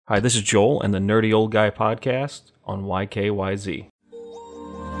Hi, this is Joel and the Nerdy Old Guy podcast on YKYZ.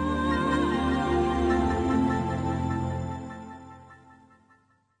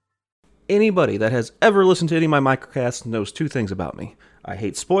 Anybody that has ever listened to any of my microcasts knows two things about me. I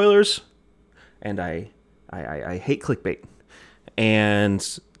hate spoilers, and I hate clickbait. And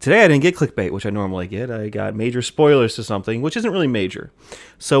today I didn't get clickbait, which I normally get. I got major spoilers to something, which isn't really major.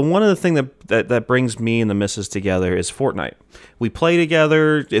 So one of the things that brings me and the missus together is Fortnite. We play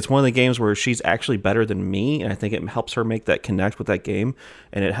together. It's one of the games where she's actually better than me, and I think it helps her make that connect with that game.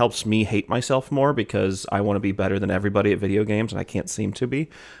 And it helps me hate myself more because I want to be better than everybody at video games, and I can't seem to be.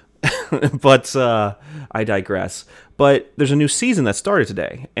 But I digress. But there's a new season that started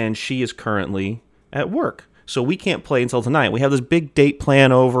today, and she is currently at work. So we can't play until tonight. We have this big date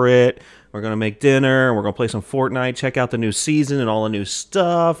plan over it. We're going to make dinner, and we're going to play some Fortnite, check out the new season and all the new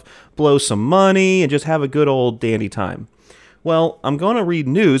stuff, blow some money, and just have a good old dandy time. Well, I'm going to read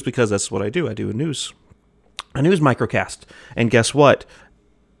news because that's what I do. I do a news microcast. And guess what?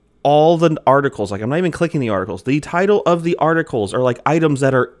 All the articles, like I'm not even clicking the articles, the title of the articles are like items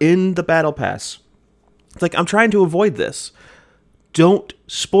that are in the Battle Pass. It's like I'm trying to avoid this. Don't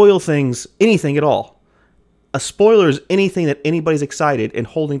spoil things, anything at all. A spoiler is anything that anybody's excited and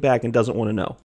holding back and doesn't want to know.